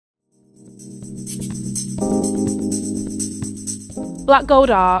Black Gold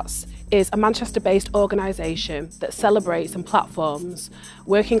Arts is a Manchester-based organisation that celebrates and platforms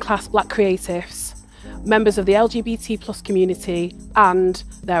working class black creatives, members of the LGBT+ community and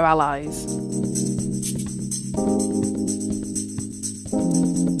their allies.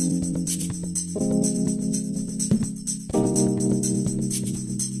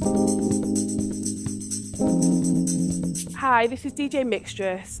 Hi, this is DJ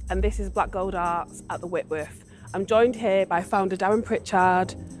Mixtress and this is Black Gold Arts at the Whitworth. I'm joined here by founder Darren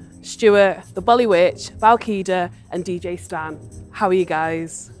Pritchard, Stuart, the Bolly Witch, Valkida and DJ Stan. How are you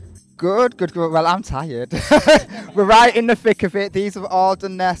guys? Good. Well, I'm tired. We're right in the thick of it. These have all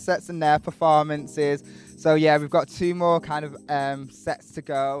done their sets and their performances. So yeah, we've got 2 more kind of sets to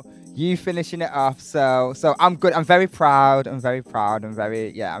go. You finishing it off. So I'm good. I'm very proud. I'm very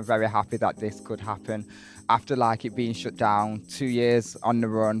happy that this could happen after like it being shut down 2 years on the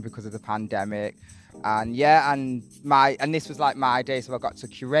run because of the pandemic. And yeah, and this was like my day, so I got to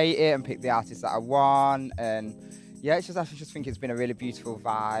curate it and pick the artists that I want. And yeah, I just think it's been a really beautiful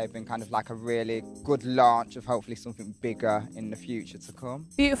vibe and kind of like a really good launch of hopefully something bigger in the future to come.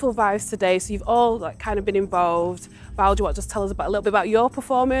 Beautiful vibes today. So you've all like kind of been involved. Val, do you want to just tell us a little bit about your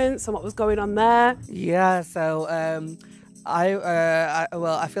performance and what was going on there? Yeah, so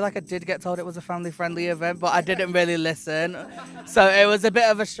I feel like I did get told it was a family-friendly event, but I didn't really listen. So it was a bit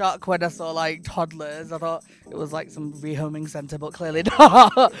of a shock when I saw like toddlers. I thought it was like some rehoming centre, but clearly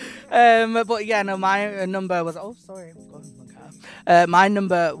not. But yeah, no, my number was. Oh, sorry. My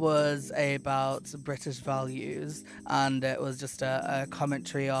number was about British values, and it was just a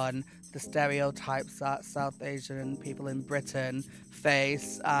commentary on the stereotypes that South Asian people in Britain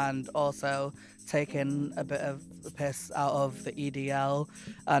face, and also taking a bit of the piss out of the EDL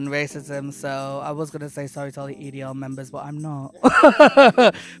and racism. So I was going to say sorry to all the EDL members, but I'm not.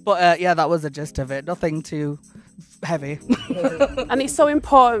 But yeah, that was the gist of it. Nothing too heavy. And it's so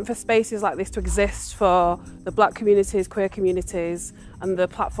important for spaces like this to exist for the black communities, queer communities, and the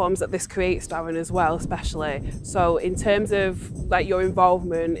platforms that this creates, Darren, as well, especially. So in terms of like your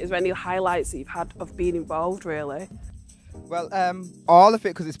involvement, is there any highlights that you've had of being involved, really? Well, all of it,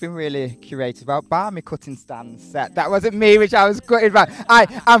 because it's been really curated. Well, bar me cutting Stan's set. That wasn't me, which I was gutted about.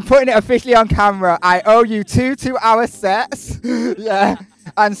 I'm putting it officially on camera. I owe you 2 2-hour sets. Yeah.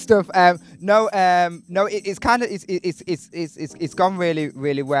 And stuff. No, it's kind of it's gone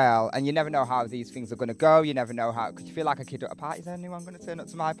really well, and you never know how these things are going to go. You never know how. Could you feel like a kid at a party? Is anyone going to turn up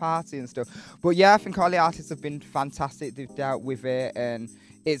to my party and stuff? But yeah, I think all the artists have been fantastic. They've dealt with it, and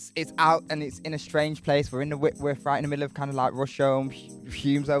it's out and it's in a strange place. We're in the Whitworth, right in the middle of kind of like Rusholme,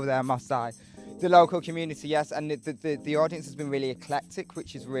 Humes over there on my side. The local community, yes, and the audience has been really eclectic,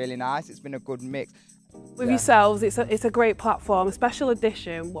 which is really nice. It's been a good mix. With yourselves, it's a great platform. A special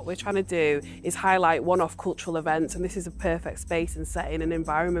edition, what we're trying to do is highlight one-off cultural events, and this is a perfect space and setting and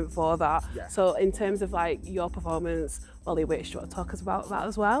environment for that. Yeah. So in terms of like your performance, Bolly Witch, do you want to talk us about that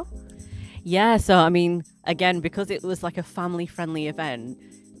as well? Yeah, so I mean, again, because it was like a family-friendly event,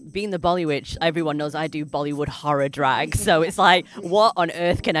 being the Bolly Witch, everyone knows I do Bollywood horror drag. So it's like, what on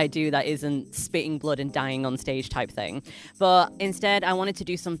earth can I do that isn't spitting blood and dying on stage type thing? But instead, I wanted to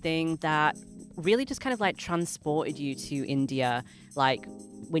do something that really just kind of like transported you to India. Like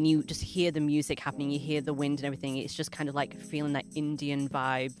when you just hear the music happening, you hear the wind and everything, it's just kind of like feeling that Indian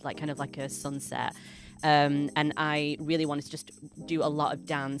vibe, like kind of like a sunset. And I really wanted to just do a lot of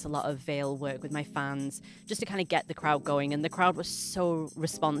dance, a lot of veil work with my fans, just to kind of get the crowd going. And the crowd was so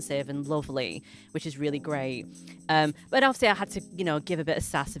responsive and lovely, which is really great. But obviously I had to, you know, give a bit of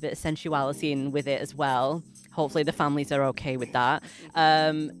sass, a bit of sensuality in with it as well. Hopefully the families are okay with that,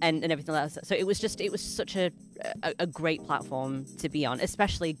 and everything like that. So it was such a great platform to be on,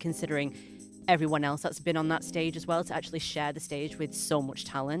 especially considering everyone else that's been on that stage as well, to actually share the stage with so much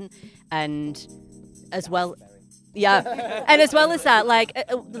talent. And as well, yeah, and as well as that, like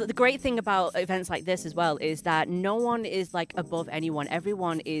the great thing about events like this as well is that no one is like above anyone.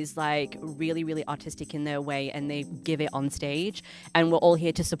 Everyone is like really artistic in their way, and they give it on stage, and we're all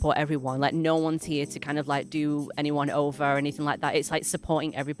here to support everyone. Like no one's here to kind of like do anyone over or anything like that. It's like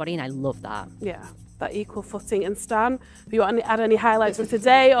supporting everybody, and I love that. Yeah, that equal footing. And Stan, do you want to add any highlights from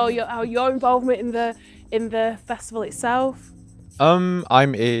today, or your involvement in the festival itself? I'm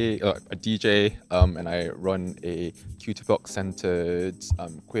a DJ, and I run a Q2 centered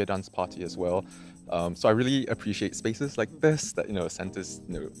queer dance party as well. So I really appreciate spaces like this that, you know, centers,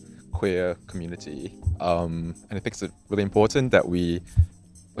 you know, queer community. And I think it's really important that we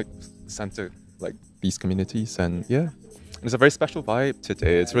like center like these communities. And yeah, it's a very special vibe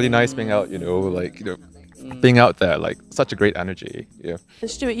today. It's really nice being out, you know, like, you know, being out there, like such a great energy. Yeah. And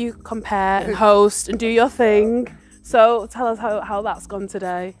Stuart, you compare and host and do your thing. So tell us how that's gone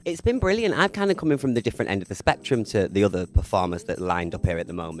today. It's been brilliant. I've kind of coming from the different end of the spectrum to the other performers that lined up here at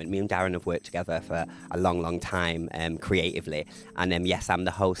the moment. Me and Darren have worked together for a long time creatively. And yes, I'm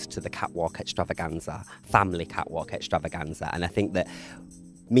the host to the Catwalk Extravaganza, Family Catwalk Extravaganza. And I think that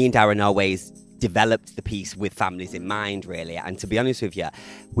me and Darren always developed the piece with families in mind, really. And to be honest with you,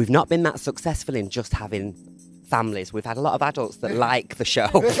 we've not been that successful in just having families. We've had a lot of adults that like the show,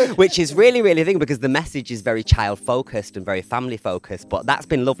 which is really the thing, because the message is very child focused and very family focused. But that's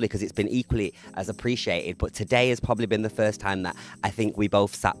been lovely because it's been equally as appreciated. But today has probably been the first time that I think we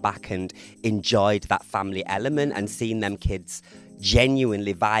both sat back and enjoyed that family element and seen them kids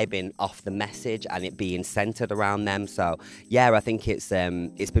genuinely vibing off the message and it being centered around them. So yeah, I think it's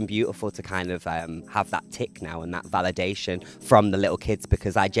been beautiful to kind of have that tick now and that validation from the little kids,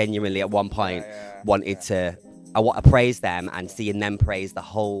 because I genuinely at one point wanted to praise them, and seeing them praise the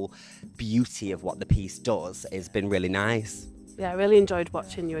whole beauty of what the piece does has been really nice. Yeah, I really enjoyed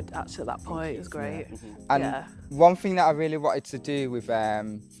watching you actually at that point. It was great. And one thing that I really wanted to do with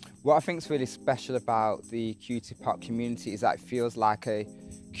what I think is really special about the cutie pop community is that it feels like a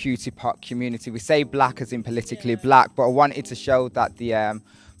cutie pop community. We say black as in politically black, but I wanted to show that the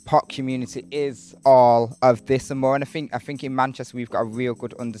pop community is all of this and more. And I think in Manchester we've got a real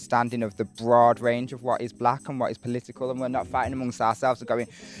good understanding of the broad range of what is black and what is political, and we're not fighting amongst ourselves and going,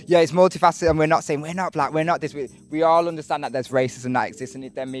 yeah, it's multifaceted, and we're not saying we're not black, we're not this. We all understand that there's racism that exists and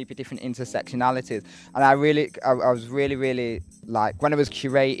there may be different intersectionalities. And I was really like, when I was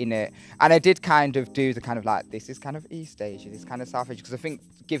curating it, and I did kind of do the kind of like, this is kind of East Asia, this kind of South Asia, because I think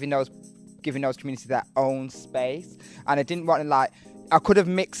giving those communities their own space, and I didn't want to like, I could have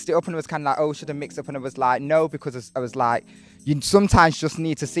mixed it up and it was kind of like, oh, should I mix up? And I was like, no, because I was like, you sometimes just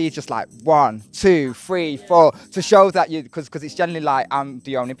need to see just like 1, 2, 3, 4 to show that you, because it's generally like, I'm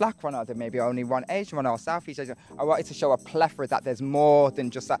the only black one, or there may be only one Asian one or Southeast Asian. I wanted to show a plethora, that there's more than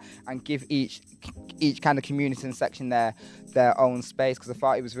just that, and give each kind of community and section their own space, because I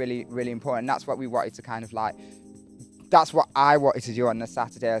thought it was really important. And that's what we wanted to kind of like, that's what I wanted to do on the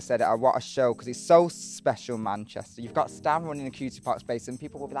Saturday. I said, I want to show, because it's so special, Manchester. You've got Stan running a cutie park space, and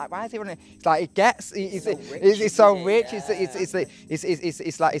people will be like, why is he running? It's like, it's so rich.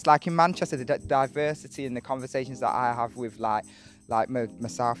 It's like in Manchester, the diversity and the conversations that I have with like my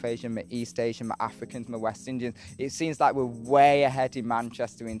South Asian, my East Asian, my Africans, my West Indians. It seems like we're way ahead in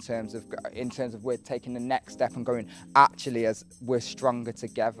Manchester in terms of we're taking the next step and going, actually, as we're stronger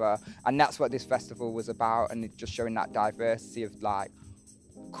together. And that's what this festival was about, and just showing that diversity of like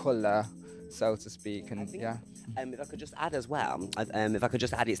colour, so to speak. And yeah. If I could just add as well,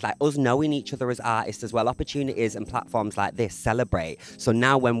 it's like us knowing each other as artists as well. Opportunities and platforms like this celebrate. So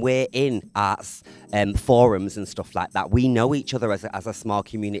now when we're in arts forums and stuff like that, we know each other as a small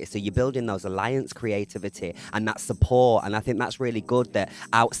community. So you're building those alliance creativity and that support. And I think that's really good that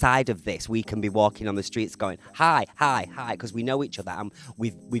outside of this, we can be walking on the streets going, hi, because we know each other and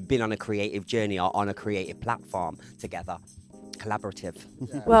we've been on a creative journey or on a creative platform together. Collaborative.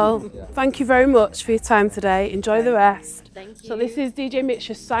 Well, thank you very much for your time today. Enjoy the rest. Thank you. So this is DJ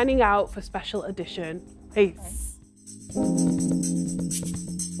Mitch signing out for Special Edition. Peace.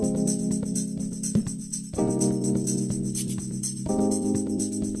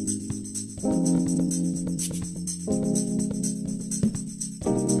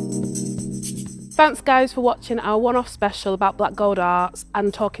 Thanks guys for watching our one-off special about Black Gold Arts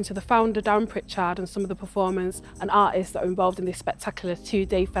and talking to the founder Darren Pritchard and some of the performers and artists that are involved in this spectacular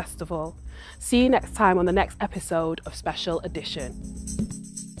 2-day festival. See you next time on the next episode of Special Edition.